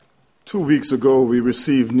2 weeks ago, we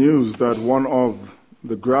received news that one of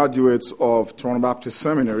the graduates of Toronto Baptist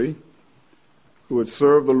Seminary, who had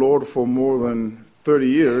served the Lord for more than 30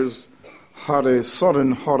 years, had a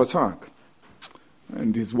sudden heart attack.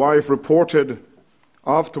 And his wife reported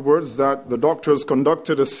afterwards that the doctors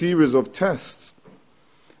conducted a series of tests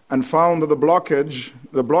and found that the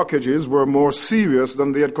blockages were more serious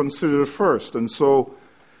than they had considered at first. And so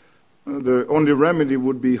the only remedy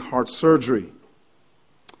would be heart surgery.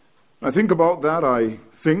 I think about that. I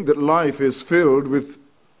think that life is filled with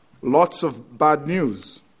lots of bad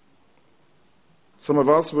news. Some of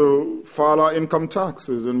us will file our income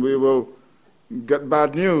taxes and we will get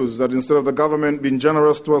bad news that instead of the government being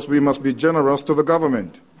generous to us, we must be generous to the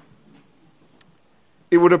government.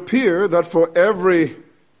 It would appear that for every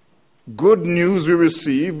good news we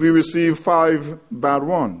receive 5 bad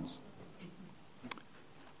ones.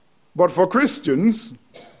 But for Christians,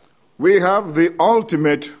 we have the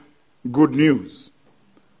ultimate good news.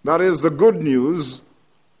 That is the good news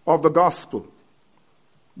of the gospel.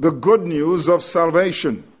 The good news of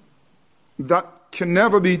salvation that can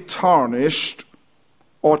never be tarnished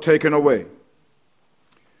or taken away.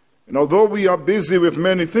 And although we are busy with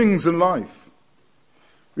many things in life,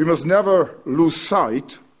 we must never lose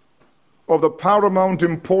sight of the paramount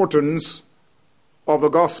importance of the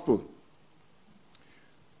gospel.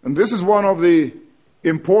 And this is one of the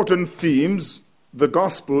important themes, the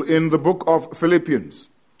gospel, in the book of Philippians.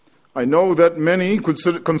 I know that many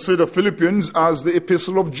consider Philippians as the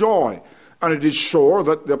epistle of joy, and it is sure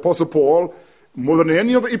that the Apostle Paul, more than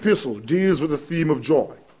any other epistle, deals with the theme of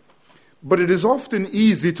joy. But it is often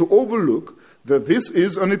easy to overlook that this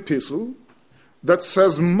is an epistle that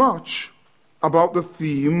says much about the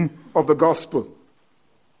theme of the gospel.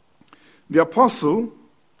 The apostle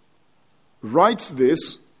writes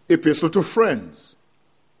this epistle to friends,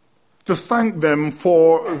 to thank them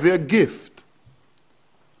for their gift.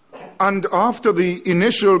 And after the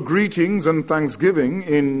initial greetings and thanksgiving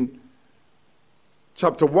in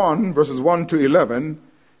chapter 1, verses 1 to 11,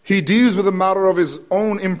 he deals with the matter of his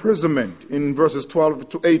own imprisonment in verses 12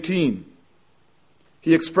 to 18.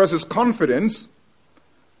 He expresses confidence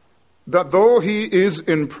that though he is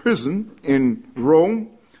in prison in Rome,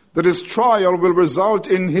 that his trial will result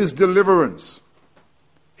in his deliverance,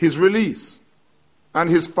 his release, and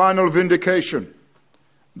his final vindication,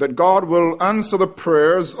 that God will answer the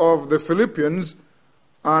prayers of the Philippians,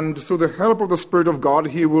 and through the help of the Spirit of God,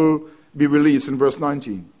 he will be released in verse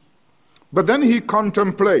 19. But then he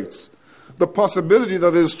contemplates the possibility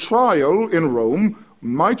that his trial in Rome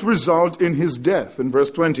might result in his death in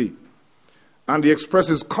verse 20. And he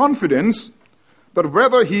expresses confidence that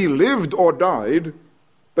whether he lived or died,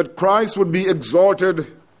 that Christ would be exalted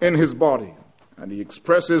in his body. And he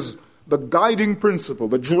expresses the guiding principle,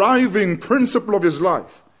 the driving principle of his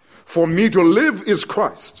life. For me to live is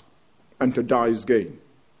Christ, and to die is gain.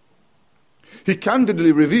 He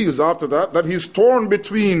candidly reveals after that he's torn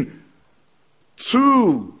between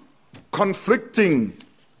 2 conflicting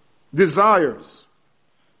desires.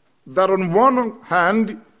 That on one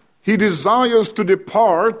hand, he desires to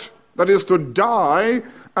depart, that is to die,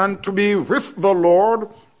 and to be with the Lord,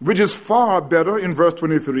 which is far better in verse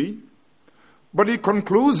 23. But he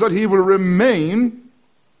concludes that he will remain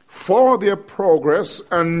for their progress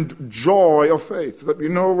and joy of faith. That,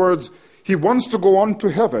 in other words, he wants to go on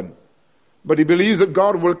to heaven, but he believes that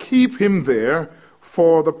God will keep him there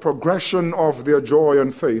for the progression of their joy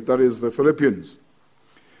and faith, that is the Philippians.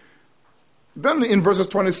 Then in verses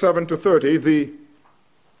 27 to 30, the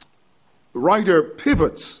writer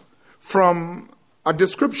pivots from a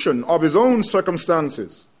description of his own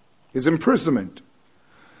circumstances, his imprisonment,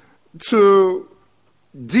 to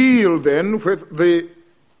deal then with the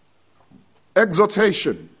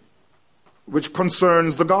exhortation which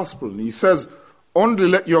concerns the gospel. And he says, only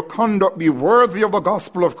let your conduct be worthy of the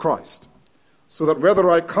gospel of Christ, so that whether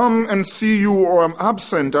I come and see you or am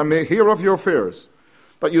absent, I may hear of your affairs,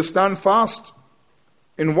 that you stand fast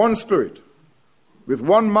in one spirit, with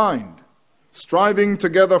one mind, striving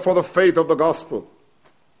together for the faith of the gospel.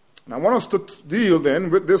 And I want us to deal then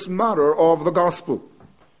with this matter of the gospel,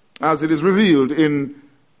 as it is revealed in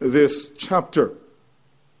this chapter.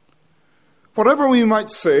 Whatever we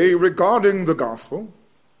might say regarding the gospel,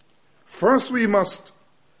 first we must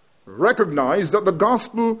recognize that the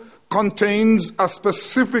gospel contains a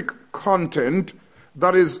specific content,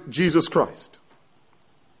 that is Jesus Christ.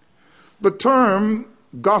 The term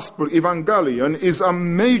gospel, evangelion, is a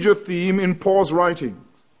major theme in Paul's writings.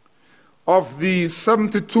 Of the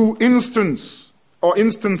 72 instances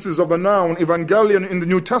of the noun evangelion in the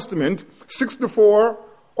New Testament, 64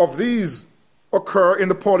 of these occur in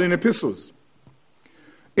the Pauline epistles.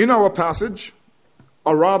 In our passage,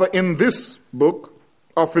 or rather in this book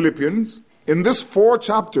of Philippians, in this 4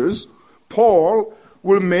 chapters, Paul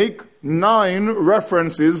will make 9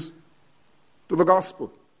 references to the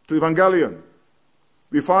gospel, to evangelion.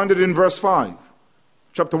 We find it in verse 5,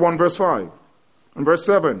 chapter 1, verse 5, and verse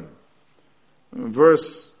 7,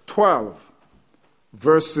 verse 12,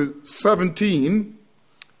 verse 17,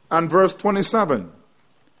 and verse 27.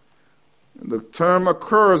 The term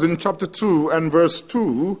occurs in chapter 2 and verse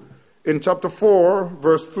 2, in chapter 4,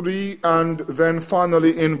 verse 3, and then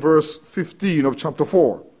finally in verse 15 of chapter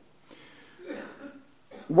 4.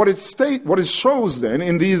 What it shows then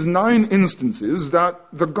in these 9 instances that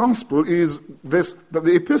the gospel is this, that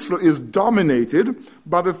the epistle is dominated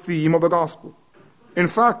by the theme of the gospel. In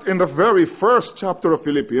fact, in the very first chapter of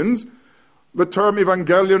Philippians, the term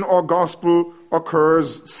evangelion or gospel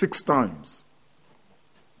occurs 6 times.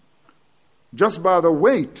 Just by the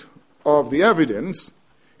weight of the evidence,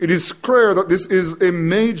 it is clear that this is a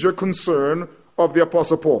major concern of the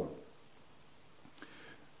Apostle Paul.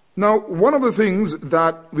 Now, one of the things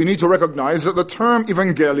that we need to recognize is that the term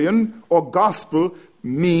evangelion or gospel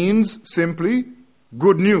means simply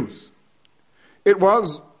good news. It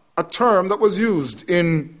was a term that was used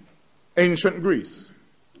in ancient Greece.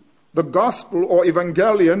 The gospel or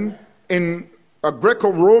evangelion in a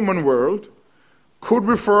Greco-Roman world could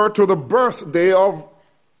refer to the birthday of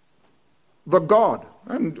the god.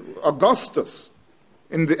 And Augustus,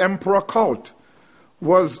 in the emperor cult,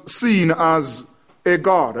 was seen as a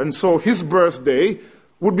god. And so his birthday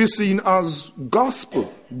would be seen as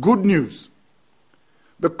gospel, good news.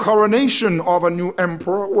 The coronation of a new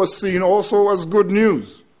emperor was seen also as good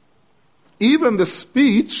news. Even the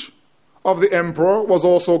speech of the emperor was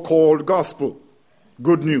also called gospel,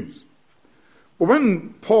 good news. But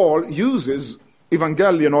when Paul uses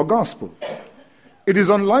evangelion or gospel, it is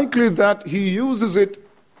unlikely that he uses it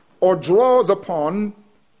or draws upon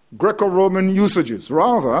Greco-Roman usages.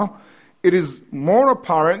 Rather, it is more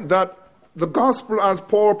apparent that the gospel, as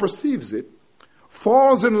Paul perceives it,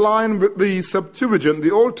 falls in line with the Septuagint,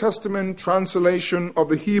 the Old Testament translation of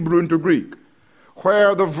the Hebrew into Greek,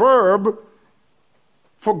 where the verb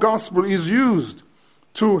for gospel is used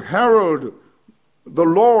to herald the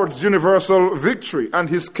Lord's universal victory and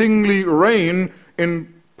his kingly reign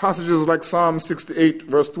in passages like Psalm 68,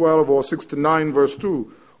 verse 12, or 69, verse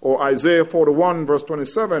 2, or Isaiah 41, verse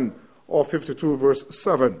 27, or 52, verse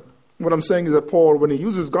 7. What I'm saying is that Paul, when he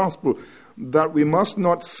uses gospel, that we must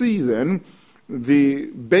not see then the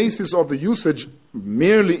basis of the usage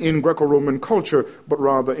merely in Greco-Roman culture, but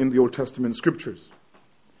rather in the Old Testament scriptures.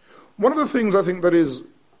 One of the things I think that is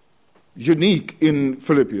unique in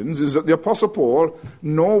Philippians is that the Apostle Paul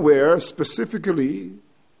nowhere specifically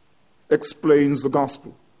explains the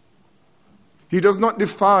gospel. He does not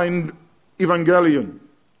define evangelion.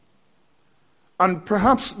 And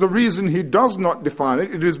perhaps the reason he does not define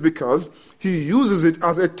it, it is because he uses it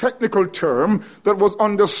as a technical term that was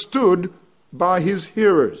understood by his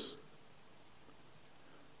hearers.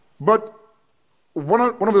 But one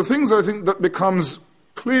of the things I think that becomes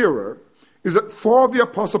clearer is that for the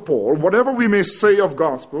Apostle Paul, whatever we may say of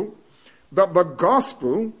gospel, that the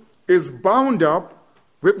gospel is bound up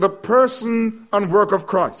with the person and work of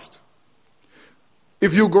Christ.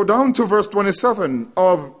 If you go down to verse 27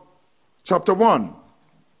 of chapter 1,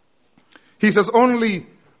 he says, only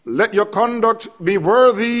let your conduct be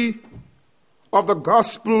worthy of the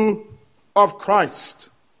gospel of Christ.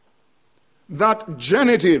 That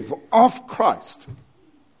genitive of Christ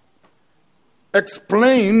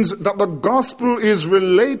explains that the gospel is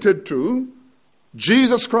related to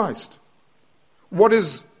Jesus Christ. What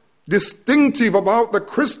is distinctive about the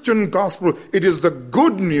Christian gospel, it is the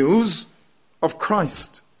good news of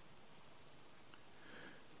Christ.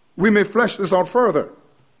 We may flesh this out further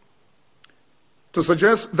to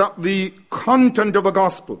suggest that the content of the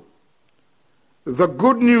gospel, the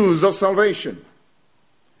good news of salvation,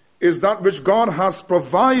 is that which God has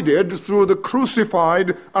provided through the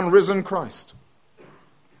crucified and risen Christ.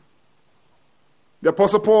 The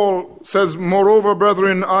Apostle Paul says, moreover,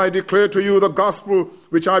 brethren, I declare to you the gospel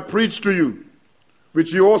which I preached to you,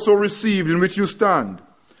 which you also received, in which you stand,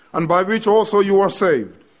 and by which also you are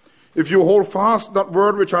saved, if you hold fast that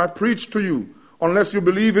word which I preached to you, unless you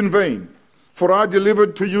believe in vain. For I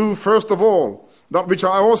delivered to you first of all that which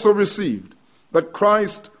I also received, that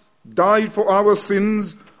Christ died for our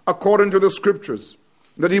sins according to the Scriptures,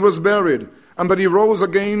 that he was buried, and that he rose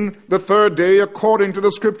again the third day according to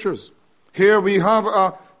the Scriptures. Here we have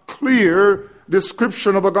a clear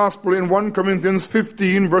description of the gospel in 1 Corinthians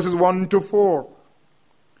 15, verses 1 to 4.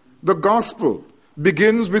 The gospel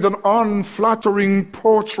begins with an unflattering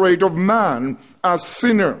portrait of man as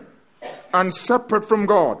sinner and separate from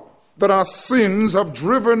God, that our sins have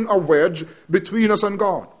driven a wedge between us and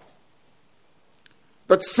God.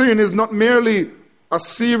 That sin is not merely a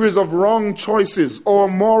series of wrong choices or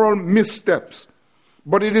moral missteps,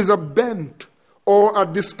 but it is a bent or a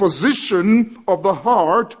disposition of the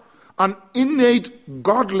heart, an innate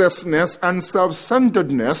godlessness and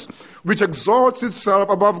self-centeredness which exalts itself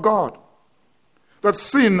above God. That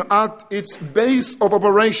sin at its base of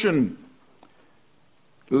operation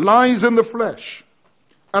lies in the flesh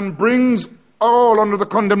and brings all under the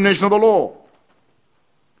condemnation of the law.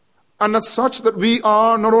 And as such that we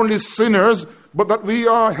are not only sinners, but that we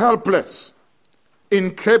are helpless,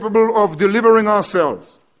 incapable of delivering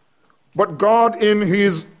ourselves. But God, in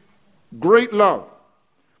his great love,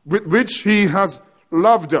 with which he has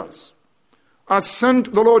loved us, has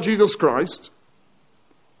sent the Lord Jesus Christ,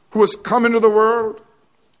 who has come into the world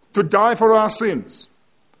to die for our sins.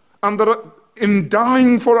 And that in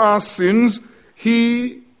dying for our sins,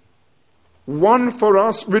 he won for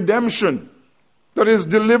us redemption. That is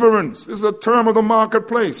deliverance. This is a term of the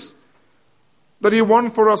marketplace. That he won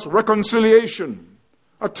for us reconciliation,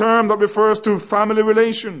 a term that refers to family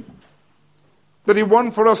relation. That he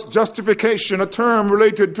won for us justification, a term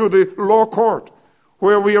related to the law court,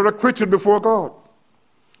 where we are acquitted before God.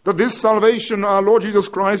 That this salvation our Lord Jesus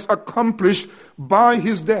Christ accomplished by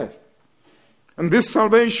his death. And this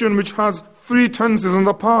salvation, which has three tenses in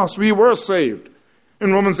the past, we were saved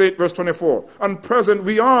in Romans 8 verse 24. And present,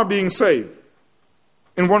 we are being saved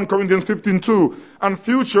in 1 Corinthians 15:2. And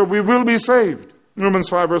future, we will be saved in Romans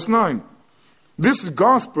 5 verse 9. This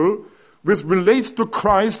gospel, which relates to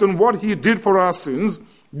Christ and what he did for our sins,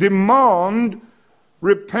 demand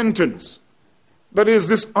repentance. That is,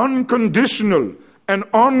 this unconditional and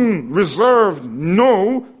unreserved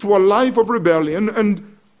no to a life of rebellion,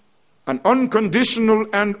 and an unconditional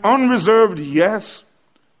and unreserved yes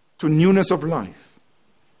to newness of life.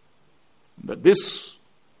 That this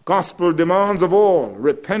gospel demands of all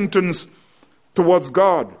repentance towards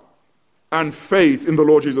God and faith in the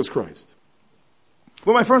Lord Jesus Christ.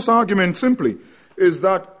 Well, my first argument simply is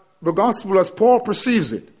that the gospel, as Paul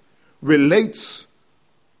perceives it, relates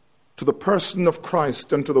to the person of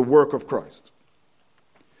Christ and to the work of Christ.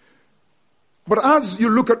 But as you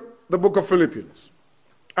look at the book of Philippians,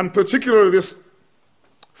 and particularly this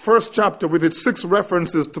first chapter with its 6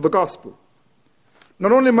 references to the gospel,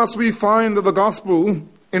 not only must we find that the gospel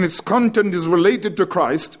in its content is related to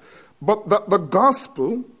Christ, but that the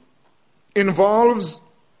gospel involves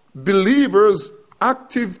believers'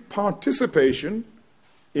 active participation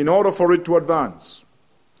in order for it to advance.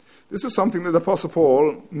 This is something that the Apostle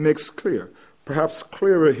Paul makes clear, perhaps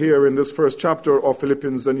clearer here in this first chapter of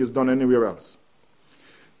Philippians than he's done anywhere else.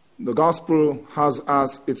 The gospel has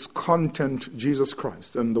as its content Jesus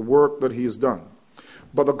Christ and the work that he has done.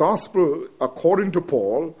 But the gospel, according to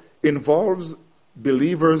Paul, involves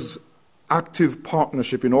believers' active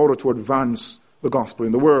partnership in order to advance the gospel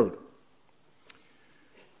in the world.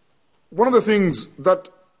 One of the things that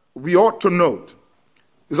we ought to note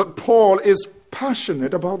is that Paul is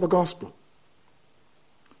passionate about the gospel.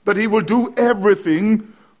 That he will do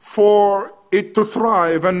everything for it to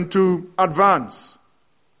thrive and to advance.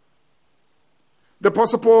 The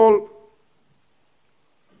Apostle Paul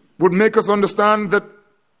would make us understand that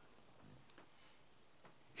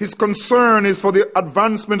his concern is for the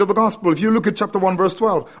advancement of the gospel. If you look at chapter 1, verse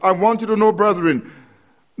 12, I want you to know, brethren,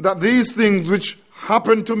 that these things which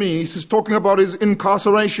happened to me, he's talking about his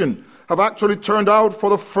incarceration, have actually turned out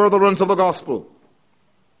for the furtherance of the gospel.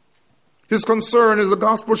 His concern is the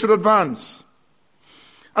gospel should advance.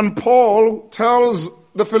 And Paul tells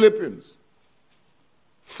the Philippians,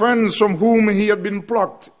 friends from whom he had been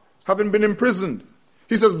plucked, having been imprisoned,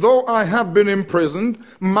 he says, though I have been imprisoned,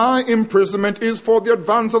 my imprisonment is for the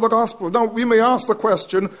advance of the gospel. Now, we may ask the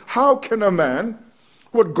question, how can a man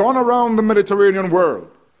who had gone around the Mediterranean world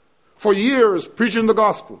for years preaching the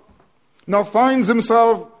gospel, now finds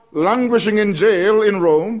himself languishing in jail in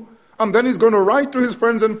Rome, and then he's going to write to his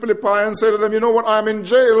friends in Philippi and say to them, you know what, I'm in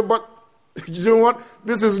jail, but you know what,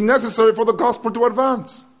 this is necessary for the gospel to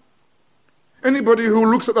advance. Anybody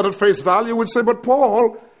who looks at that at face value would say, but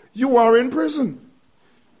Paul, you are in prison.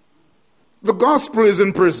 The gospel is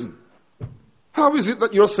in prison. How is it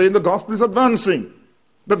that you're saying the gospel is advancing?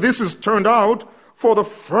 That this is turned out for the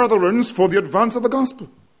furtherance, for the advance of the gospel.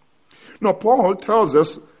 Now, Paul tells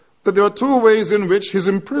us that there are 2 ways in which his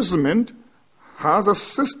imprisonment has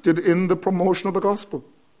assisted in the promotion of the gospel.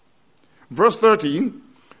 Verse 13,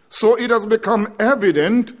 so it has become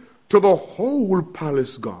evident to the whole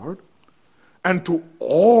palace guard and to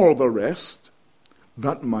all the rest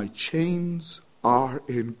that my chains are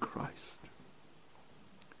in Christ.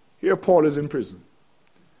 Here Paul is in prison.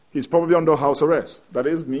 He's probably under house arrest.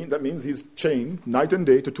 That means he's chained night and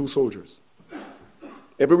day to 2 soldiers.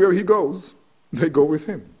 Everywhere he goes, they go with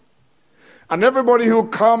him. And everybody who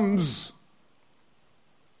comes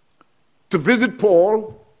to visit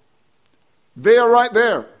Paul, they are right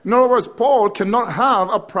there. In other words, Paul cannot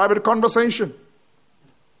have a private conversation.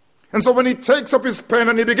 And so when he takes up his pen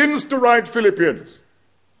and he begins to write Philippians,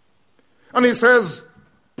 and he says,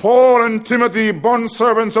 Paul and Timothy,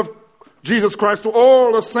 bondservants of Jesus Christ, to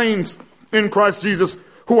all the saints in Christ Jesus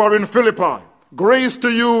who are in Philippi, grace to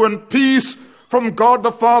you and peace from God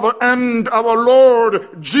the Father and our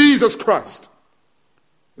Lord Jesus Christ.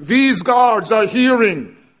 These guards are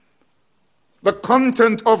hearing the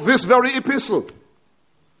content of this very epistle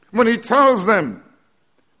when he tells them,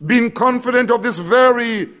 being confident of this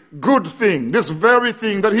very good thing, this very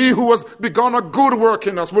thing, that he who has begun a good work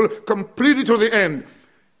in us will complete it to the end.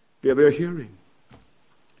 They're hearing.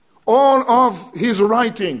 All of his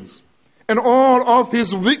writings and all of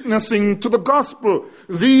his witnessing to the gospel,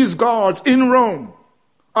 these guards in Rome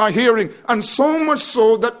are hearing. And so much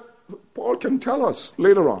so that Paul can tell us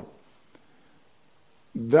later on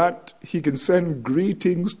that he can send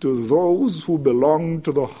greetings to those who belong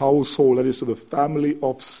to the household, that is, to the family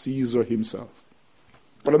of Caesar himself.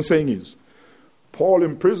 What I'm saying is, Paul's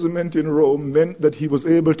imprisonment in Rome meant that he was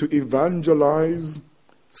able to evangelize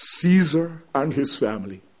Caesar and his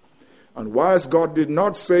family. And whilst God did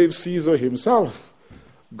not save Caesar himself,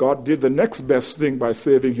 God did the next best thing by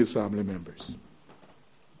saving his family members.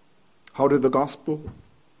 How did the gospel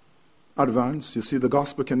advance? You see, the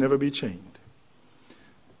gospel can never be chained.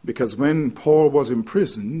 Because when Paul was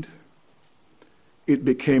imprisoned, it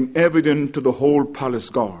became evident to the whole palace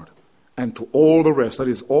guard and to all the rest, that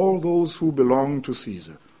is, all those who belong to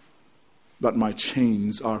Caesar, that my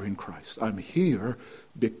chains are in Christ. I'm here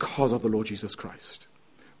because of the Lord Jesus Christ.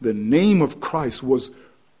 The name of Christ was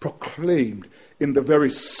proclaimed in the very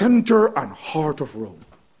center and heart of Rome,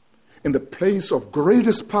 in the place of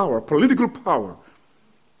greatest power, political power.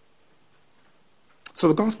 So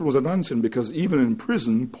the gospel was advancing because even in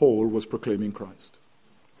prison, Paul was proclaiming Christ.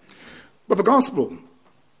 But the gospel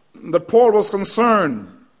that Paul was concerned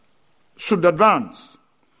should advance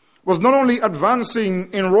was not only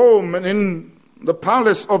advancing in Rome and in the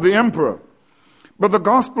palace of the emperor, but the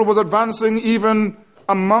gospel was advancing even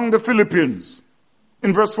among the Philippians.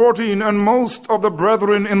 In verse 14, and most of the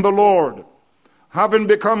brethren in the Lord, having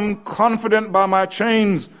become confident by my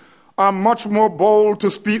chains, are much more bold to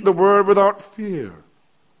speak the word without fear.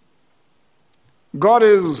 God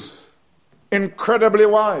is incredibly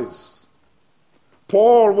wise.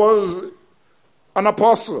 Paul was an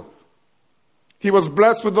apostle. He was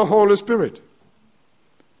blessed with the Holy Spirit.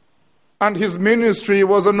 And his ministry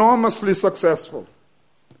was enormously successful.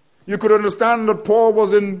 You could understand that Paul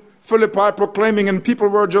was in Philippi proclaiming and people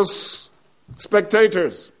were just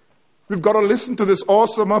spectators. We've got to listen to this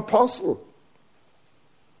awesome apostle.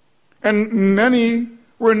 And many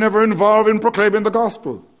were never involved in proclaiming the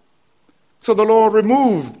gospel. So the Lord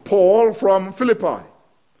removed Paul from Philippi,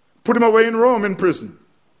 put him away in Rome in prison.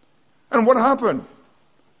 And what happened?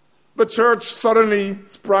 The church suddenly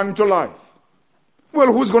sprang to life.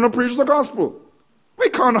 Well, who's going to preach the gospel? We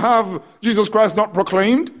can't have Jesus Christ not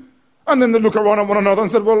proclaimed. And then they look around at one another and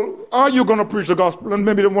said, well, are you going to preach the gospel? And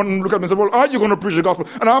maybe one look at me and said, well, are you going to preach the gospel?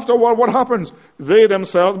 And after a while, what happens? They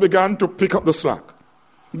themselves began to pick up the slack.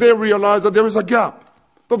 They realized that there is a gap,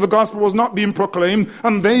 that the gospel was not being proclaimed,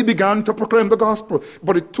 and they began to proclaim the gospel.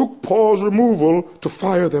 But it took Paul's removal to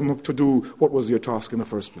fire them up to do what was their task in the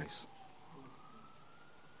first place.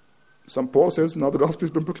 Some Paul says, now the gospel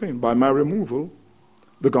has been proclaimed. By my removal,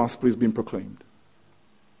 the gospel is being proclaimed.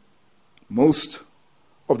 Most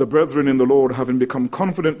of the brethren in the Lord, having become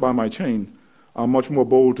confident by my chains, are much more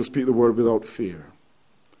bold to speak the word without fear.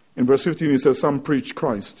 In verse 15 he says, some preach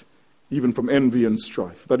Christ, even from envy and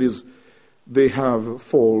strife. That is, they have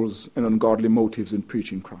false and ungodly motives in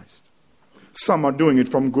preaching Christ. Some are doing it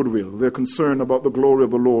from goodwill. They're concerned about the glory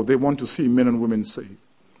of the Lord. They want to see men and women saved.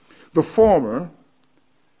 The former,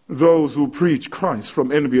 those who preach Christ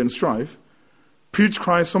from envy and strife, preach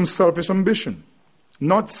Christ from selfish ambition,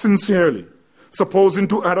 not sincerely, supposing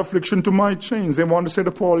to add affliction to my chains. They want to say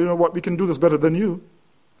to Paul, you know what, we can do this better than you.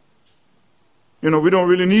 We don't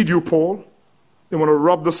really need you, Paul. They want to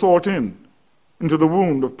rub the salt into the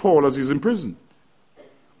wound of Paul as he's in prison.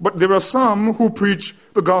 But there are some who preach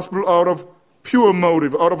the gospel out of pure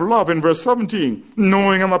motive, out of love, in verse 17,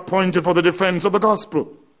 knowing I'm appointed for the defense of the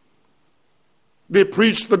gospel. They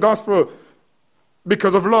preach the gospel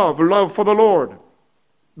because of love for the Lord.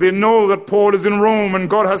 They know that Paul is in Rome and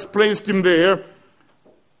God has placed him there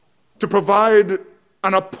to provide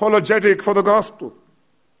an apologetic for the gospel.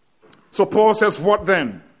 So Paul says, what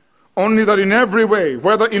then? Only that in every way,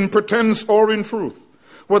 whether in pretense or in truth,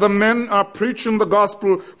 whether men are preaching the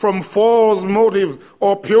gospel from false motives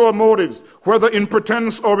or pure motives, whether in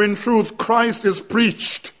pretense or in truth, Christ is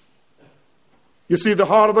preached. You see, the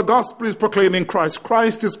heart of the gospel is proclaiming Christ.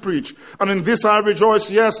 Christ is preached. And in this I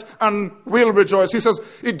rejoice, yes, and will rejoice. He says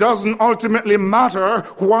it doesn't ultimately matter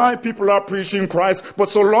why people are preaching Christ, but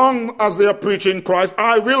so long as they are preaching Christ,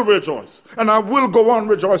 I will rejoice. And I will go on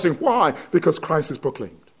rejoicing. Why? Because Christ is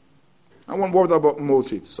proclaimed. I won't worry about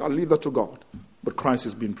motives. I'll leave that to God. But Christ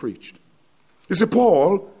is being preached. You see,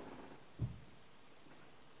 Paul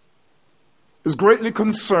is greatly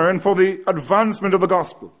concerned for the advancement of the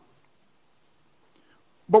gospel.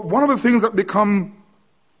 But one of the things that become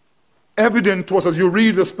evident to us as you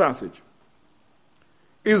read this passage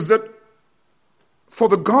is that for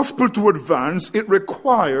the gospel to advance, it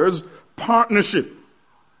requires partnership.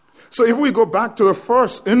 So if we go back to the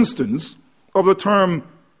first instance of the term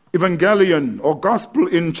evangelion or gospel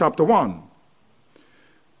in chapter 1,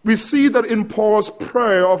 we see that in Paul's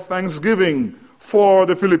prayer of thanksgiving for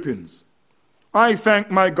the Philippians, I thank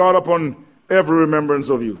my God upon every remembrance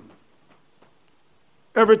of you.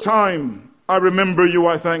 Every time I remember you,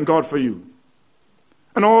 I thank God for you.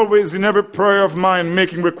 And always in every prayer of mine,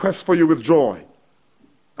 making requests for you with joy.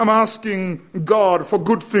 I'm asking God for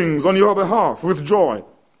good things on your behalf with joy.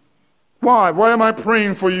 Why? Why am I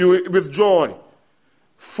praying for you with joy?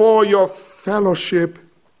 For your fellowship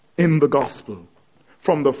in the gospel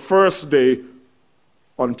from the first day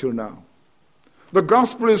until now. The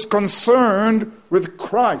gospel is concerned with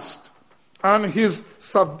Christ and his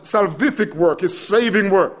salvific work, his saving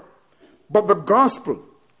work. But the gospel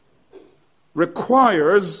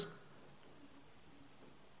requires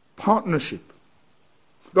partnership.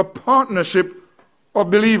 The partnership of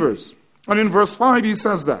believers. And in verse 5 he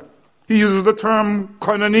says that. He uses the term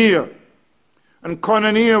koinonia. And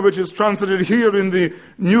koinonia, which is translated here in the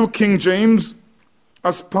New King James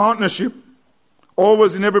as partnership,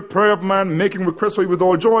 always in every prayer of man, making requests for you with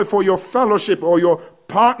all joy for your fellowship or your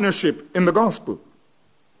partnership in the gospel.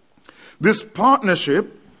 This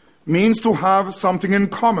partnership means to have something in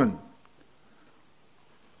common,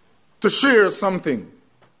 to share something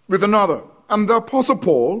with another. And the Apostle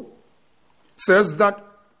Paul says that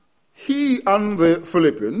he and the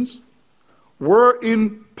Philippians were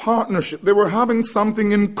in partnership. They were having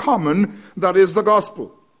something in common, that is the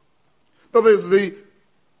gospel. That is, the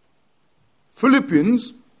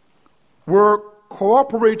Philippians were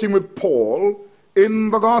cooperating with Paul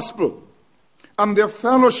in the gospel. And their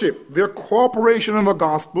fellowship, their cooperation in the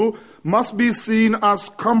gospel must be seen as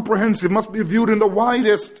comprehensive, must be viewed in the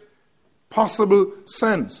widest possible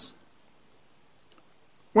sense.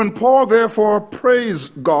 When Paul therefore prays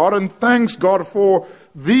God and thanks God for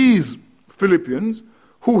these Philippians,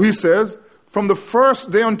 who he says, from the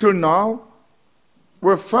first day until now,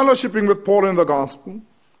 were fellowshipping with Paul in the gospel,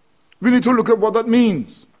 we need to look at what that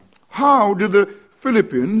means. How did the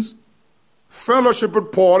Philippians fellowship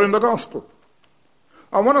with Paul in the gospel?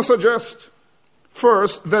 I want to suggest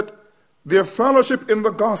first that their fellowship in the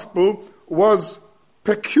gospel was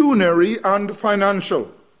pecuniary and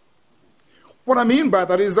financial. What I mean by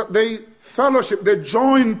that is that they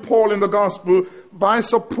joined Paul in the gospel by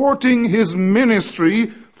supporting his ministry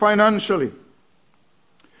financially.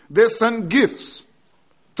 They sent gifts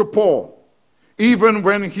to Paul, even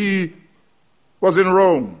when he was in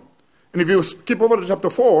Rome. And if you skip over to chapter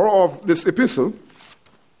 4 of this epistle,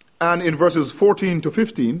 and in verses 14 to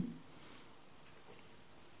 15,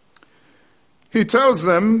 he tells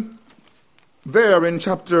them there in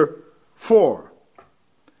chapter 4,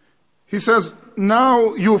 he says,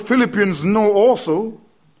 now you Philippians know also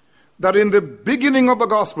that in the beginning of the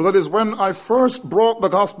gospel, that is when I first brought the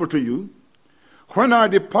gospel to you, when I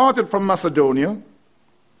departed from Macedonia,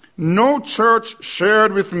 no church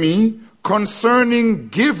shared with me concerning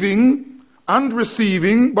giving and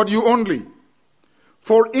receiving, but you only.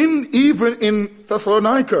 For even in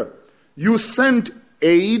Thessalonica, you sent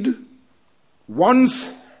aid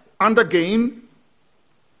once and again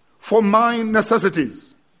for my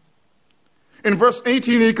necessities. In verse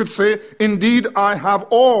 18, he could say, indeed, I have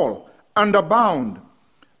all and abound,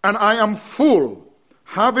 and I am full,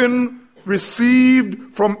 having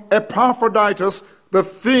received from Epaphroditus the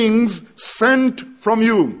things sent from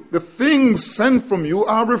you. The things sent from you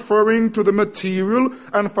are referring to the material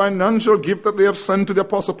and financial gift that they have sent to the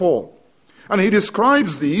Apostle Paul. And he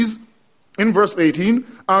describes these in verse 18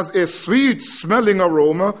 as a sweet-smelling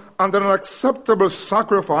aroma and an acceptable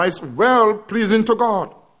sacrifice, well pleasing to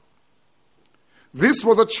God. This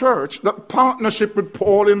was a church that partnership with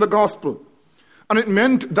Paul in the gospel. And it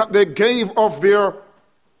meant that they gave of their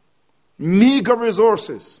meager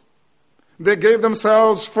resources. They gave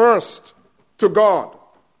themselves first to God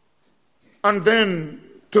and then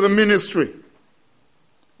to the ministry.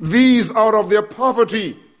 These, out of their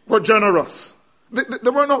poverty, were generous. They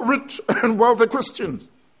were not rich and wealthy Christians.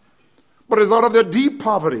 But it's out of their deep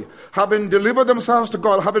poverty, having delivered themselves to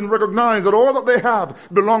God, having recognized that all that they have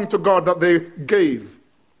belonged to God, that they gave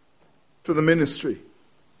to the ministry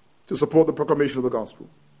to support the proclamation of the gospel.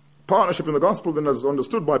 Partnership in the gospel, then, as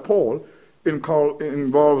understood by Paul,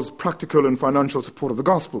 involves practical and financial support of the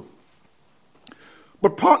gospel.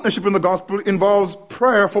 But partnership in the gospel involves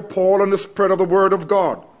prayer for Paul and the spread of the word of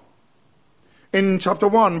God. In chapter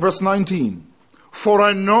 1, verse 19, "For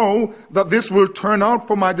I know that this will turn out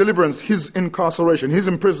for my deliverance," his incarceration, his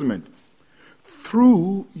imprisonment,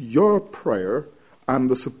 "through your prayer and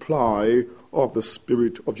the supply of the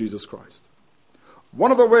Spirit of Jesus Christ."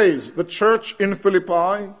 One of the ways the church in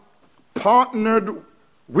Philippi partnered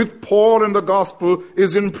with Paul in the gospel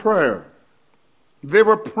is in prayer. They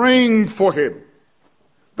were praying for him,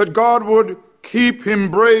 that God would keep him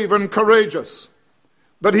brave and courageous,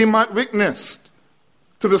 that he might witness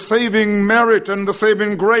to the saving merit and the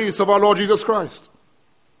saving grace of our Lord Jesus Christ.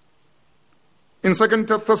 In 2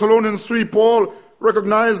 Thessalonians 3, Paul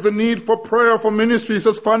recognized the need for prayer for ministry. He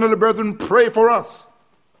says, "Finally, brethren, pray for us,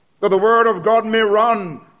 that the word of God may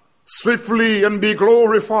run swiftly and be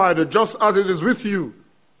glorified, just as it is with you."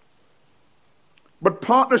 But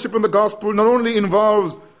partnership in the gospel not only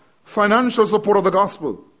involves financial support of the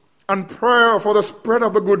gospel and prayer for the spread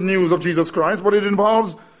of the good news of Jesus Christ, but it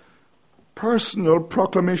involves personal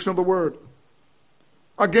proclamation of the word.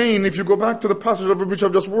 Again, if you go back to the passage of which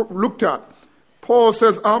I've just looked at, Paul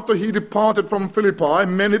says after he departed from Philippi,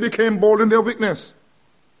 many became bold in their witness.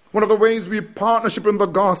 One of the ways we partnership in the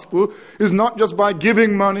gospel is not just by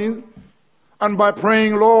giving money and by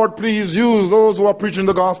praying, "Lord, please use those who are preaching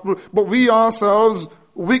the gospel," but we ourselves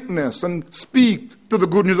witness and speak to the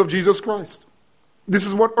good news of Jesus Christ. This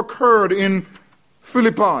is what occurred in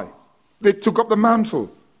Philippi. They took up the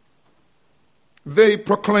mantle. They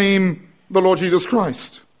proclaim the Lord Jesus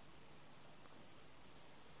Christ.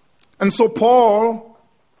 And so Paul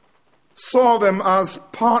saw them as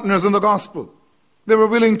partners in the gospel. They were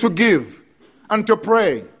willing to give and to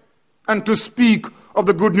pray and to speak of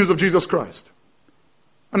the good news of Jesus Christ.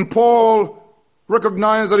 And Paul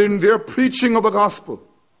recognized that in their preaching of the gospel,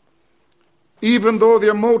 even though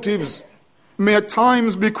their motives may at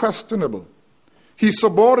times be questionable, he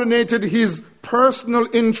subordinated his personal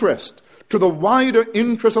interest to the wider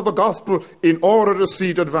interest of the gospel in order to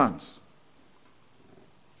see it advance.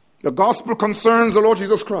 The gospel concerns the Lord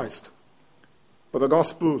Jesus Christ, but the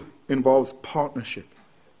gospel involves partnership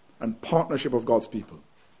and partnership of God's people.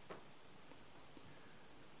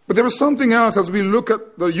 But there is something else as we look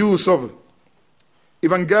at the use of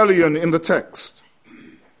evangelion in the text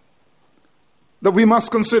that we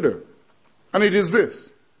must consider, and it is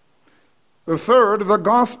this. The third, the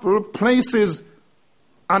gospel places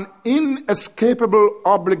an inescapable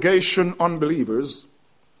obligation on believers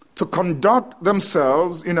to conduct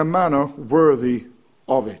themselves in a manner worthy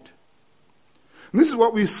of it. And this is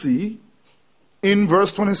what we see in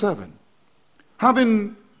verse 27.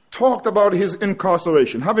 Having talked about his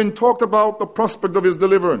incarceration, having talked about the prospect of his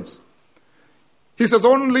deliverance, he says,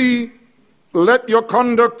 "Only let your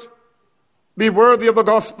conduct be worthy of the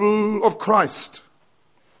gospel of Christ."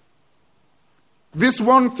 This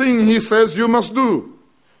one thing, he says, you must do.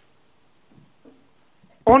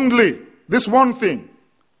 Only this one thing.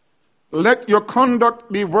 Let your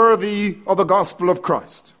conduct be worthy of the gospel of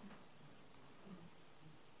Christ.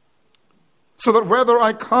 So that whether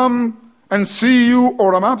I come and see you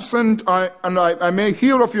or am absent, I may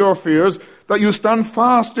hear of your affairs, that you stand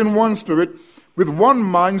fast in one spirit, with one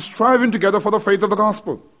mind, striving together for the faith of the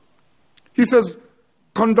gospel. He says,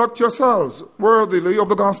 conduct yourselves worthily of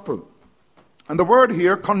the gospel. And the word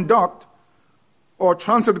here, conduct, or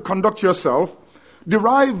translated conduct yourself,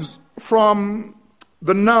 derives from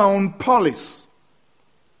the noun polis,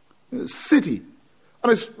 city.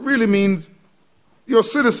 And it really means your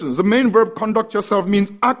citizens. The main verb conduct yourself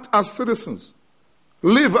means act as citizens.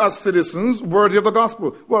 Live as citizens worthy of the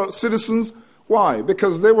gospel. Well, citizens, why?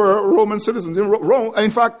 Because they were Roman citizens.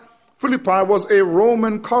 In fact, Philippi was a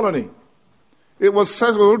Roman colony. It was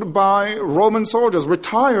settled by Roman soldiers,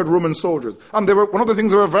 retired Roman soldiers. And they were, one of the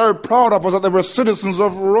things they were very proud of was that they were citizens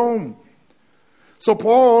of Rome. So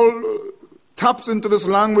Paul taps into this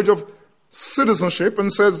language of citizenship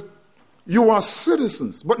and says, you are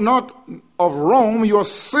citizens, but not of Rome, you are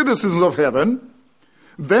citizens of heaven.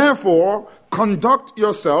 Therefore, conduct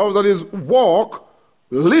yourselves, that is, walk,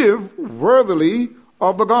 live worthily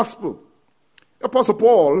of the gospel. Apostle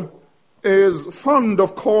Paul is fond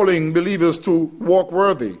of calling believers to walk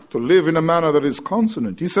worthy, to live in a manner that is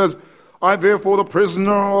consonant. He says, I therefore, the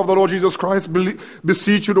prisoner of the Lord Jesus Christ,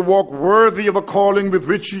 beseech you to walk worthy of the calling with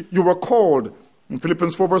which you were called. In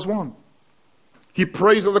Philippians 4 verse 1. He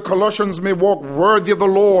prays that the Colossians may walk worthy of the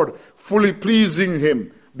Lord, fully pleasing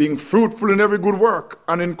him, being fruitful in every good work,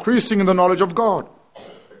 and increasing in the knowledge of God.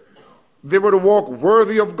 They were to walk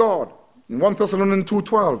worthy of God. In 1 Thessalonians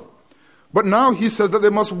 2:12. But now he says that they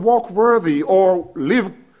must walk worthy or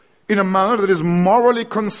live in a manner that is morally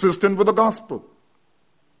consistent with the gospel.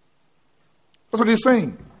 That's what he's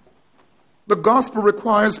saying. The gospel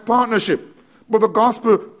requires partnership, but the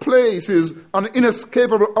gospel places an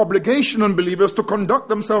inescapable obligation on believers to conduct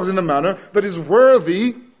themselves in a manner that is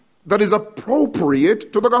worthy, that is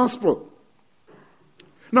appropriate to the gospel.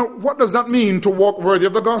 Now, what does that mean to walk worthy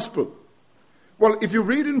of the gospel? Well, if you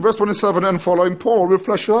read in verse 27 and following, Paul will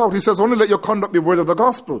flesh it out. He says, only let your conduct be worthy of the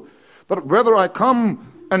gospel, that whether I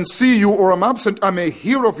come and see you or am absent, I may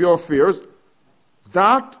hear of your fears,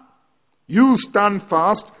 that you stand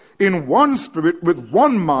fast in one spirit, with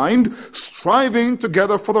one mind, striving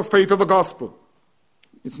together for the faith of the gospel.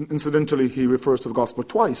 Incidentally, he refers to the gospel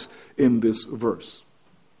twice in this verse.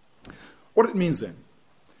 What it means then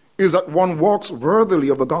is that one walks worthily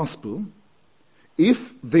of the gospel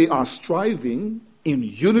if they are striving in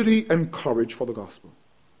unity and courage for the gospel.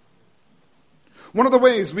 One of the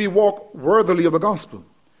ways we walk worthily of the gospel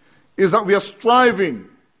is that we are striving.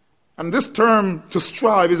 And this term, to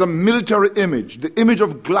strive, is a military image, the image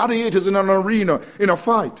of gladiators in an arena, in a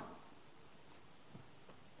fight.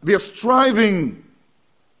 They are striving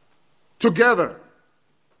together.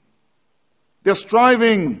 They are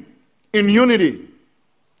striving in unity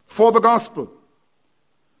for the gospel.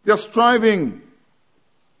 They are striving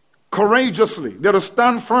courageously. They are to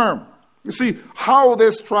stand firm. You see, how they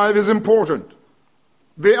strive is important.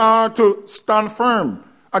 They are to stand firm.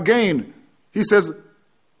 Again, he says,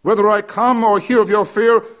 whether I come or hear of your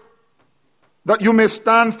fear, that you may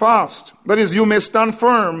stand fast. That is, you may stand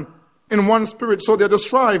firm in one spirit. So they're to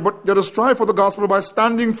strive, but they're to strive for the gospel by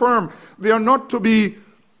standing firm. They are not to be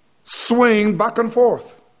swaying back and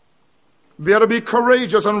forth. They are to be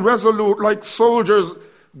courageous and resolute, like soldiers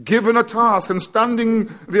given a task and standing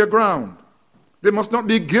their ground. They must not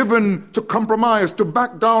be given to compromise, to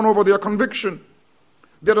back down over their conviction.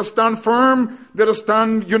 They're to stand firm. They're to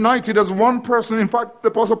stand united as one person. In fact, the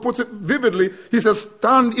apostle puts it vividly. He says,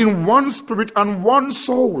 stand in one spirit and one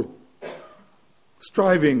soul,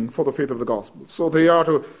 striving for the faith of the gospel. So they are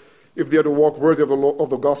to, if they are to walk worthy of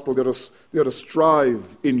the gospel, they are to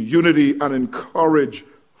strive in unity and in courage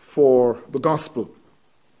for the gospel.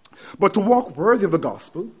 But to walk worthy of the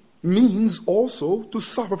gospel means also to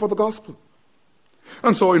suffer for the gospel.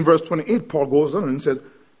 And so in verse 28, Paul goes on and says,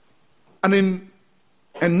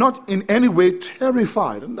 and not in any way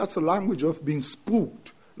terrified. And that's the language of being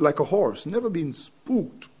spooked like a horse. Never been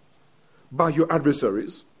spooked by your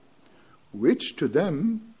adversaries, which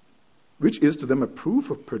is to them a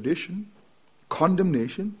proof of perdition,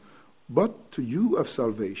 condemnation, but to you of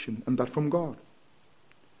salvation, and that from God.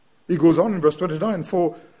 He goes on in verse 29,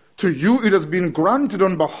 for to you it has been granted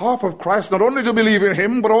on behalf of Christ not only to believe in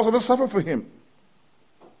him, but also to suffer for him.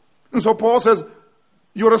 And so Paul says,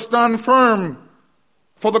 you're to stand firm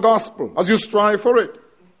for the gospel as you strive for it.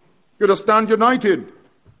 You're to stand united.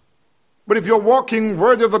 But if you're walking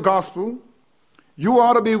worthy of the gospel, you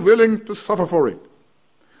ought to be willing to suffer for it.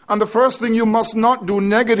 And the first thing you must not do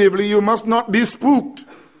negatively, you must not be spooked.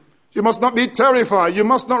 You must not be terrified. You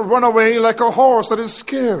must not run away like a horse that is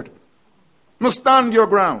scared. You must stand your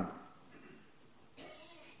ground.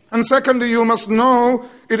 And secondly, you must know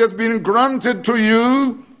it has been granted to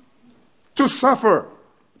you to suffer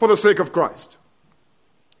for the sake of Christ.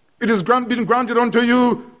 It has been granted unto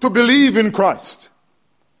you to believe in Christ.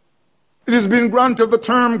 It has been granted. The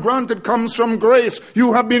term granted comes from grace.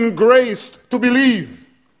 You have been graced to believe.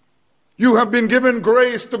 You have been given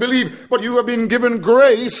grace to believe, but you have been given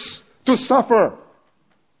grace to suffer.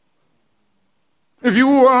 If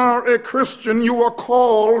you are a Christian, you are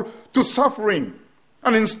called to suffering.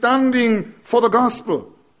 And in standing for the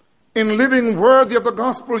gospel, in living worthy of the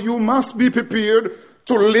gospel, you must be prepared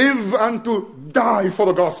to live and to die for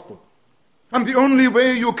the gospel. And the only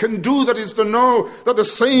way you can do that is to know that the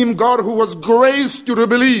same God who has graced you to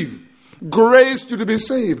believe, graced you to be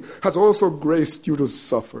saved, has also graced you to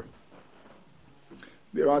suffer.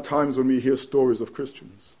 There are times when we hear stories of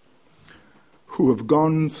Christians who have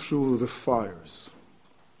gone through the fires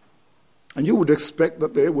And you would expect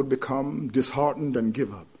that they would become disheartened and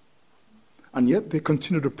give up. And yet they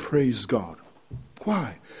continue to praise God.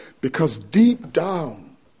 Why? Because deep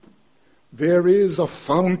down, there is a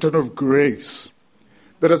fountain of grace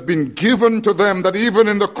that has been given to them, that even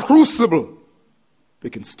in the crucible, they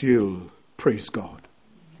can still praise God.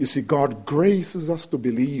 You see, God graces us to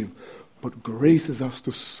believe, but graces us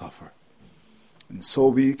to suffer. And so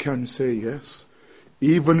we can say, yes,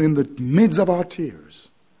 even in the midst of our tears,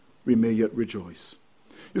 we may yet rejoice.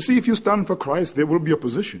 You see, if you stand for Christ, there will be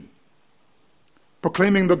opposition.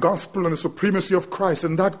 Proclaiming the gospel and the supremacy of Christ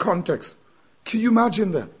in that context. Can you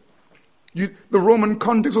imagine that? The Roman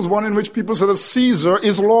context was one in which people said that Caesar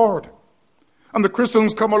is Lord. And the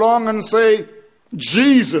Christians come along and say,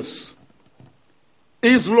 Jesus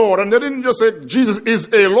is Lord. And they didn't just say Jesus is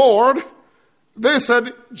a Lord. They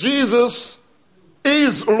said Jesus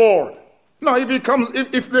is Lord. Now,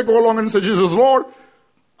 if they go along and say Jesus is Lord,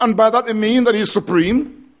 and by that they mean that he's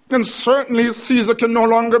supreme, then certainly Caesar can no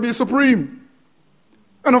longer be supreme.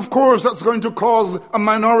 And of course, that's going to cause a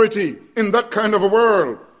minority in that kind of a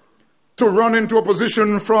world to run into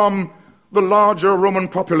opposition from the larger Roman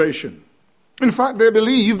population. In fact, they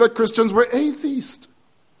believed that Christians were atheists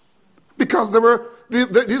because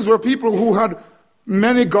these were people who had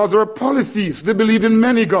many gods. They were polytheists. They believed in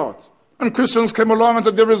many gods. And Christians came along and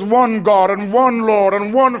said there is one God and one Lord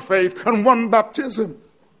and one faith and one baptism.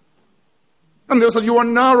 And they said you are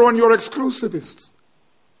narrow and you're exclusivists.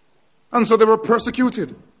 And so they were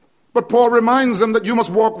persecuted. But Paul reminds them that you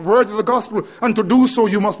must walk worthy of the gospel, and to do so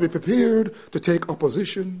you must be prepared to take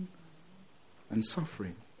opposition and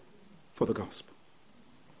suffering for the gospel.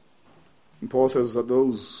 And Paul says that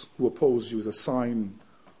those who oppose you is a sign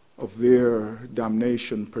of their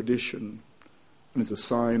damnation, perdition, and it's a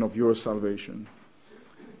sign of your salvation.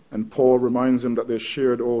 And Paul reminds them that they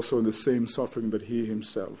shared also in the same suffering that he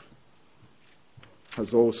himself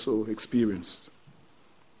has also experienced.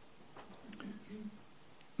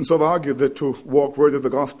 And so I've argued that to walk worthy of the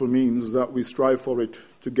gospel means that we strive for it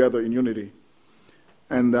together in unity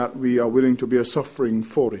and that we are willing to bear suffering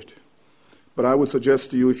for it. But I would suggest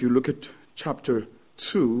to you, if you look at chapter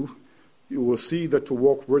 2, you will see that to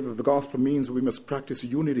walk worthy of the gospel means we must practice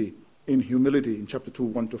unity in humility in chapter 2,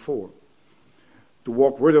 1-4. To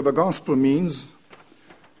walk worthy of the gospel means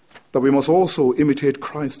that we must also imitate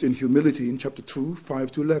Christ in humility in chapter 2,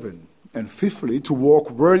 5-11. And fifthly, to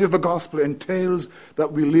walk worthy of the gospel entails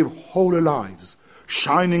that we live holy lives,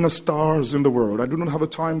 shining as stars in the world. I do not have the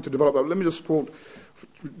time to develop that. Let me just quote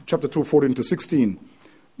chapter 2, 14-16.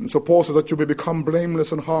 And so Paul says that you may become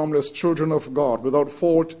blameless and harmless children of God, without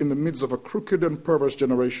fault in the midst of a crooked and perverse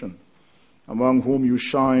generation, among whom you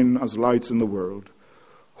shine as lights in the world,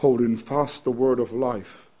 holding fast the word of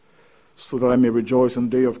life, so that I may rejoice in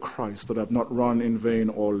the day of Christ, that I have not run in vain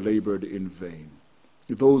or labored in vain.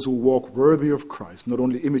 Those who walk worthy of Christ not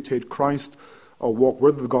only imitate Christ or walk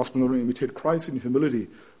worthy of the gospel, not only imitate Christ in humility,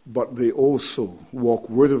 but they also walk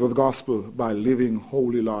worthy of the gospel by living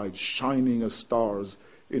holy lives, shining as stars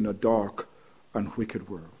in a dark and wicked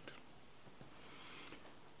world.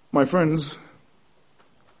 My friends,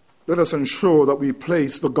 let us ensure that we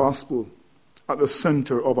place the gospel at the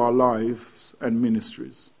center of our lives and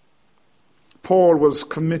ministries. Paul was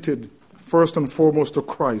committed first and foremost to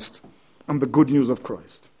Christ and the good news of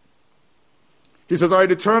Christ. He says, I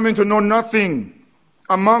determined to know nothing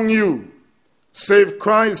among you save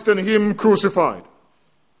Christ and him crucified.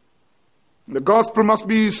 The gospel must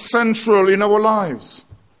be central in our lives.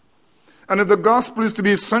 And if the gospel is to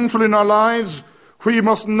be central in our lives, we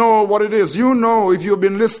must know what it is. You know, if you've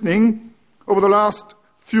been listening over the last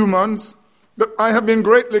few months, that I have been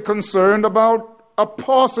greatly concerned about a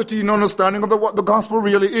paucity in understanding of what the gospel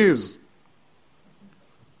really is.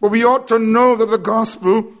 But we ought to know that the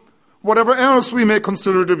gospel, whatever else we may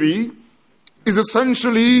consider to be, is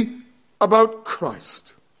essentially about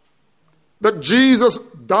Christ. That Jesus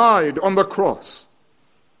died on the cross.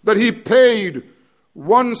 That he paid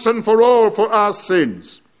once and for all for our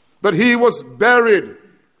sins. That he was buried.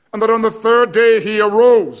 And that on the third day he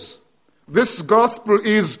arose. This gospel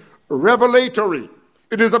is revelatory.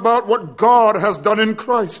 It is about what God has done in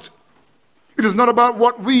Christ. It is not about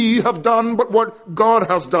what we have done, but what God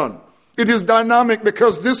has done. It is dynamic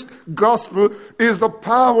because this gospel is the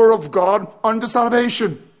power of God unto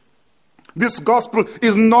salvation. This gospel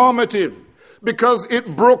is normative because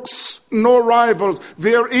it brooks no rivals.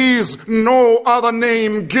 There is no other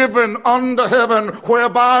name given under heaven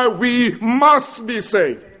whereby we must be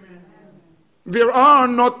saved. There are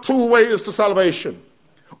not two ways to salvation.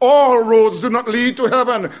 All roads do not lead to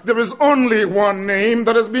heaven. There is only one name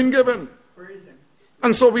that has been given.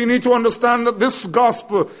 And so we need to understand that this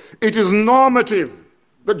gospel, it is normative,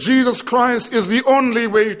 that Jesus Christ is the only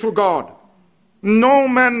way to God. No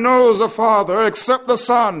man knows the Father except the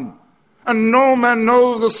Son, and no man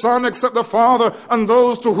knows the Son except the Father and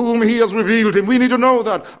those to whom he has revealed him. We need to know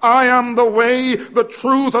that. I am the way, the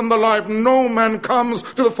truth, and the life. No man comes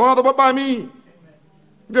to the Father but by me.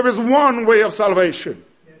 There is one way of salvation.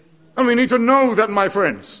 And we need to know that, my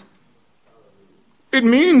friends. It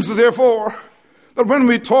means, therefore, that when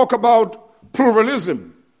we talk about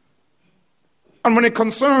pluralism, and when it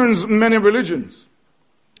concerns many religions,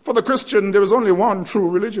 for the Christian, there is only one true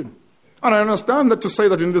religion. And I understand that to say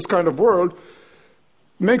that in this kind of world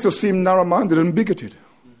makes us seem narrow-minded and bigoted.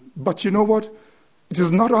 But you know what? It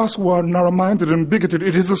is not us who are narrow-minded and bigoted.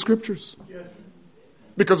 It is the Scriptures. Yes.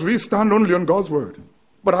 Because we stand only on God's Word.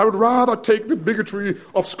 But I would rather take the bigotry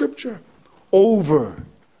of Scripture over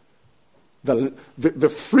the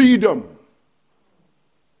freedom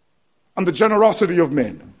and the generosity of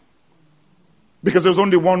men. Because there's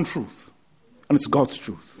only one truth, and it's God's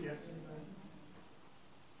truth. Yes.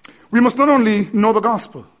 We must not only know the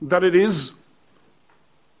gospel, that it is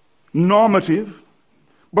normative,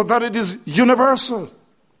 but that it is universal.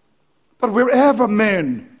 That wherever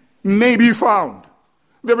men may be found,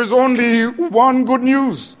 there is only one good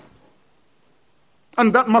news.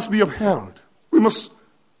 And that must be upheld. We must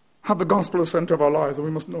have the gospel at the center of our lives, and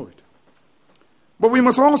we must know it. But we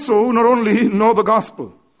must also not only know the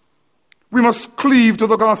gospel, we must cleave to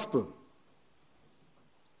the gospel.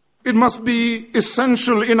 It must be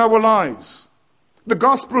essential in our lives. The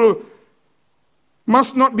gospel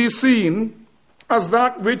must not be seen as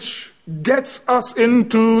that which gets us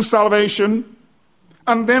into salvation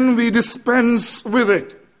and then we dispense with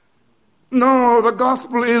it. No, the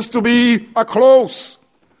gospel is to be a close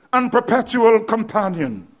and perpetual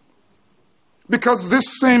companion. Because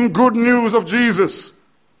this same good news of Jesus,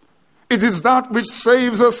 it is that which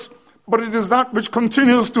saves us, but it is that which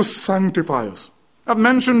continues to sanctify us. I've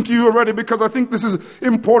mentioned to you already because I think this is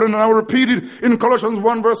important, and I will repeat it in Colossians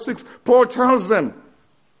 1 verse 6. Paul tells them,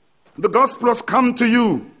 the gospel has come to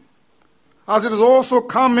you, as it has also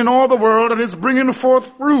come in all the world, and is bringing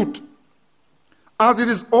forth fruit, as it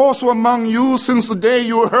is also among you since the day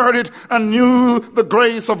you heard it and knew the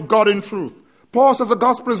grace of God in truth. Paul says the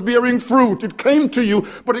gospel is bearing fruit. It came to you,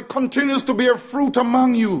 but it continues to bear fruit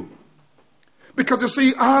among you. Because you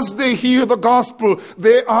see, as they hear the gospel,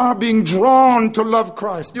 they are being drawn to love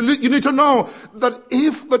Christ. You need to know that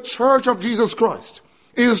if the church of Jesus Christ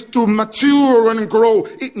is to mature and grow,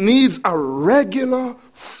 it needs a regular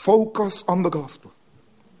focus on the gospel.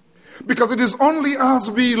 Because it is only as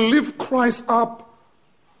we lift Christ up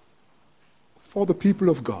for the people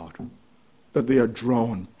of God that they are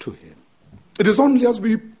drawn to him. It is only as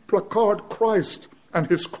we placard Christ and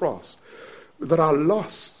his cross that our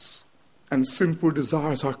lusts and sinful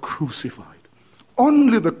desires are crucified.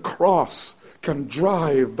 Only the cross can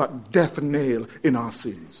drive that death nail in our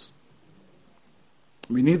sins.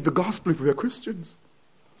 We need the gospel if we are Christians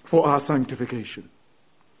for our sanctification.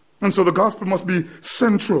 And so the gospel must be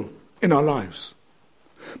central in our lives.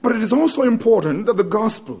 But it is also important that the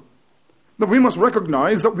gospel, that we must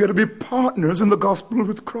recognize that we are to be partners in the gospel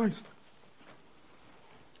with Christ.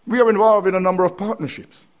 We are involved in a number of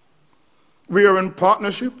partnerships. We are in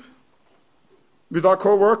partnership with our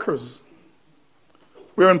co-workers.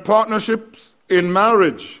 We're in partnerships in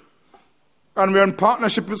marriage. And we're in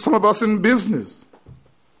partnership with some of us in business.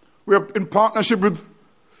 We're in partnership with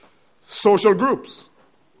social groups.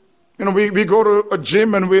 You know, we go to a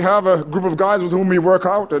gym and we have a group of guys with whom we work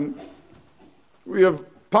out, and we have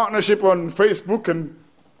partnership on Facebook and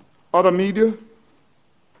other media.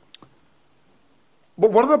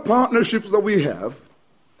 But what are the partnerships that we have?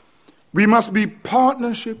 We must be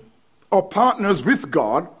partnership or partners with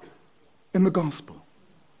God in the gospel.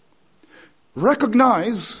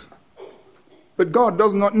 Recognize that God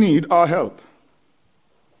does not need our help.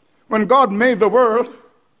 When God made the world,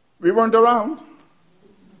 we weren't around.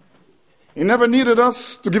 He never needed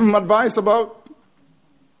us to give him advice about,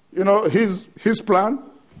 his plan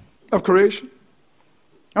of creation.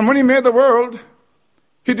 And when he made the world,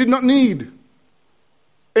 he did not need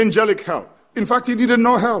angelic help. In fact, he needed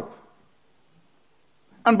no help.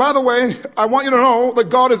 And by the way, I want you to know that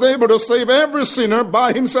God is able to save every sinner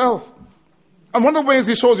by himself. And one of the ways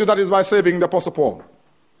he shows you that is by saving the Apostle Paul.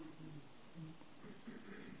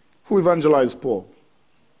 Who evangelized Paul?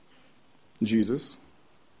 Jesus.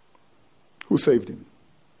 Who saved him?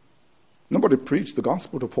 Nobody preached the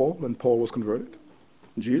gospel to Paul when Paul was converted.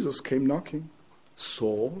 Jesus came knocking.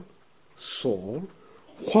 Saul, Saul,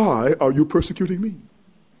 why are you persecuting me?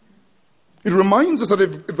 It reminds us that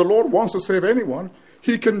if the Lord wants to save anyone,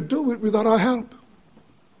 he can do it without our help.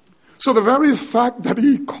 So the very fact that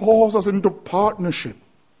he calls us into partnership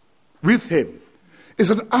with him is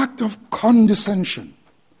an act of condescension,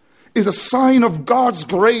 is a sign of God's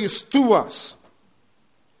grace to us.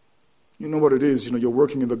 You know what it is? You're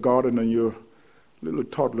working in the garden and your little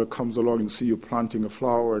toddler comes along and sees you planting a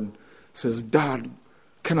flower and says, "Dad,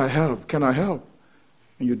 can I help? Can I help?"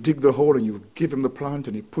 And you dig the hole and you give him the plant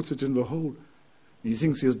and he puts it in the hole. And he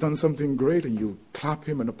thinks he has done something great and you clap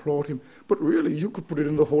him and applaud him. But really, you could put it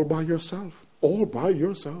in the hole by yourself, all by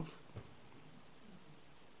yourself.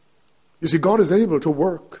 You see, God is able to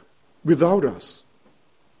work without us,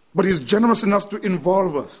 but he's generous enough to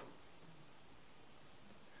involve us,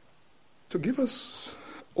 to give us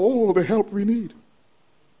all the help we need,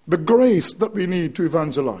 the grace that we need to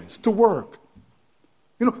evangelize, to work.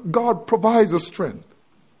 God provides the strength.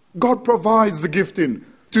 God provides the gifting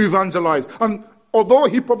to evangelize. And although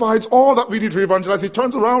he provides all that we need to evangelize, he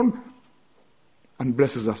turns around and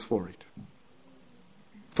blesses us for it.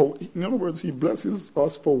 In other words, he blesses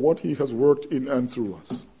us for what he has worked in and through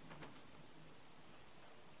us.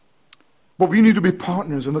 But we need to be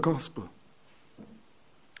partners in the gospel.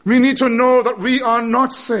 We need to know that we are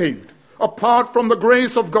not saved apart from the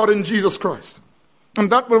grace of God in Jesus Christ. And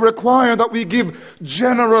that will require that we give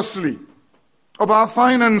generously of our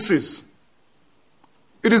finances.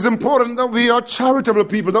 It is important that we are charitable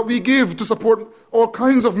people, that we give to support all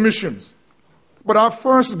kinds of missions. But our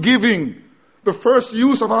first giving, the first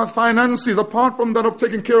use of our finances, apart from that of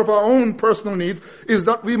taking care of our own personal needs, is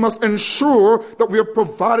that we must ensure that we are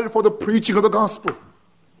provided for the preaching of the gospel.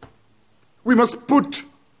 We must put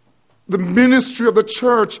the ministry of the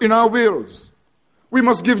church in our wills. We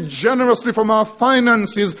must give generously from our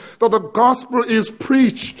finances that the gospel is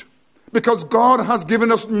preached, because God has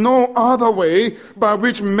given us no other way by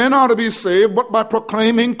which men are to be saved but by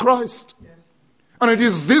proclaiming Christ. Yes. And it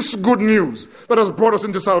is this good news that has brought us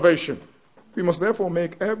into salvation. We must therefore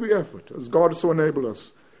make every effort, as God so enabled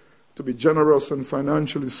us, to be generous and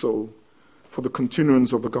financially so for the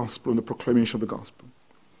continuance of the gospel and the proclamation of the gospel.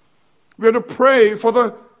 We are to pray for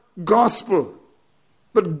the gospel,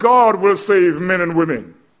 that God will save men and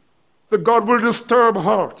women, that God will disturb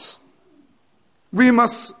hearts. We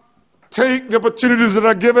must take the opportunities that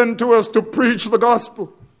are given to us to preach the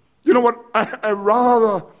gospel. You know what? I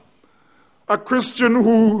rather a Christian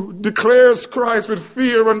who declares Christ with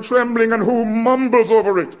fear and trembling and who mumbles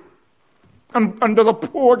over it and does a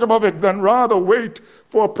poor job of it than rather wait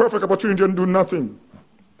for a perfect opportunity and do nothing.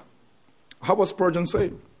 How was Spurgeon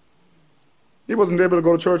saved? He wasn't able to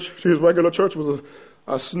go to church. His regular church was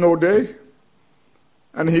a snow day,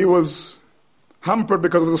 and he was hampered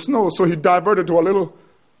because of the snow, so he diverted to a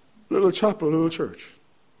little chapel, a little church.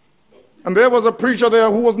 And there was a preacher there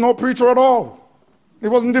who was no preacher at all. He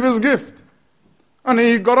wasn't given his gift. And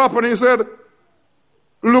he got up and he said,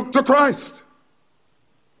 "Look to Christ."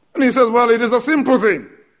 And he says, "Well, it is a simple thing.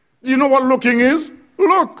 Do you know what looking is?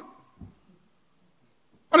 Look."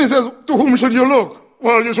 And he says, "To whom should you look?"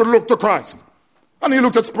 "Well, you should look to Christ." And he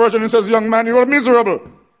looked at Spurgeon and says, "Young man, you are miserable.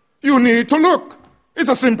 You need to look. It's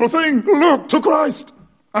a simple thing. Look to Christ."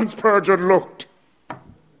 And Spurgeon looked.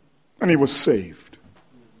 And he was saved.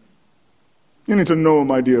 You need to know,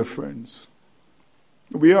 my dear friends,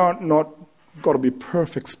 we are not got to be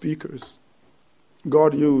perfect speakers.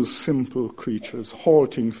 God used simple creatures,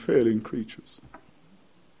 halting, failing creatures.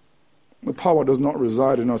 The power does not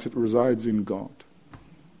reside in us, it resides in God.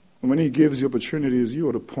 And when he gives you opportunities, you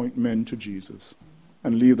ought to point men to Jesus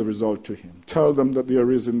and leave the result to him. Tell them that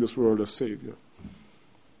there is in this world a Savior.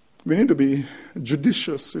 We need to be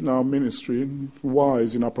judicious in our ministry and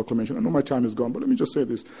wise in our proclamation. I know my time is gone, but let me just say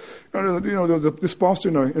this. There's this pastor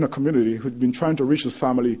in a community who'd been trying to reach his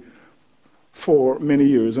family for many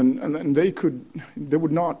years, and they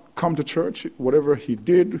would not come to church. Whatever he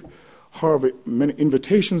did, however many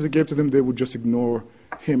invitations he gave to them, they would just ignore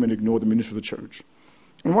him and ignore the ministry of the church.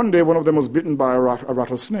 And one day, one of them was bitten by a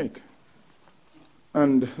rattlesnake.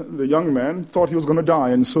 And the young man thought he was going to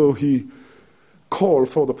die, and so he called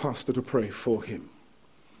for the pastor to pray for him.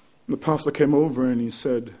 And the pastor came over and he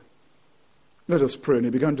said, "Let us pray." And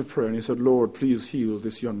he began to pray, and he said, "Lord, please heal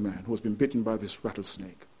this young man who has been bitten by this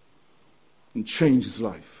rattlesnake and change his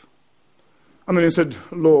life." And then he said,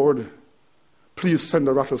 "Lord, please send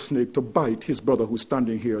a rattlesnake to bite his brother who's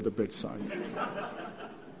standing here at the bedside."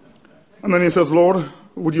 And then he says, "Lord,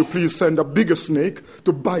 would you please send a bigger snake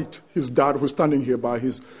to bite his dad who's standing here by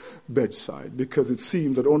his bedside, because it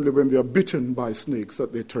seems that only when they are bitten by snakes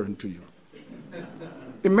that they turn to you."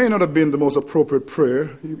 It may not have been the most appropriate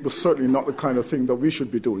prayer. It was certainly not the kind of thing that we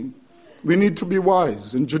should be doing. We need to be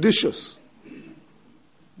wise and judicious.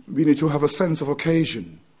 We need to have a sense of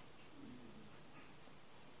occasion.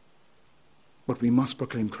 But we must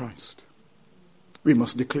proclaim Christ. We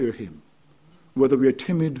must declare him. Whether we are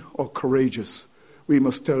timid or courageous, we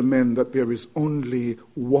must tell men that there is only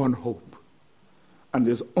one hope. And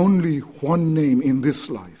there's only one name in this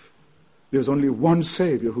life. There's only one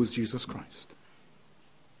Savior, who's Jesus Christ.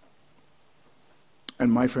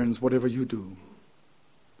 And my friends, whatever you do,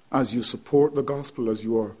 as you support the gospel, as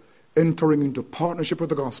you are entering into partnership with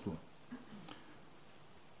the gospel,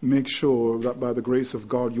 make sure that by the grace of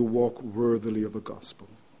God you walk worthily of the gospel,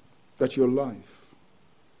 that your life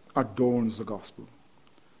adorns the gospel,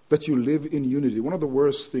 that you live in unity. One of the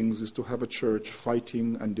worst things is to have a church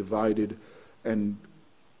fighting and divided and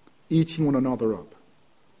eating one another up,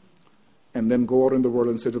 and then go out in the world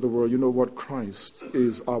and say to the world, you know what, Christ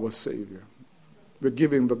is our Savior. We're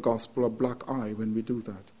giving the gospel a black eye when we do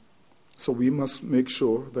that. So we must make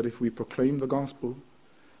sure that if we proclaim the gospel,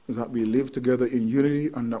 that we live together in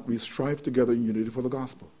unity and that we strive together in unity for the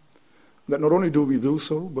gospel. That not only do we do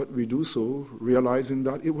so, but we do so realizing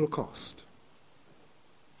that it will cost.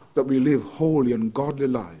 That we live holy and godly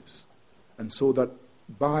lives. And so that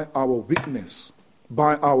by our witness,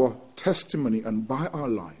 by our testimony, and by our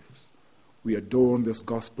lives, we adorn this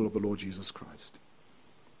gospel of the Lord Jesus Christ.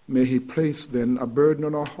 May he place then a burden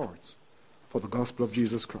on our hearts for the gospel of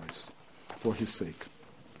Jesus Christ, for his sake.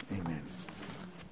 Amen.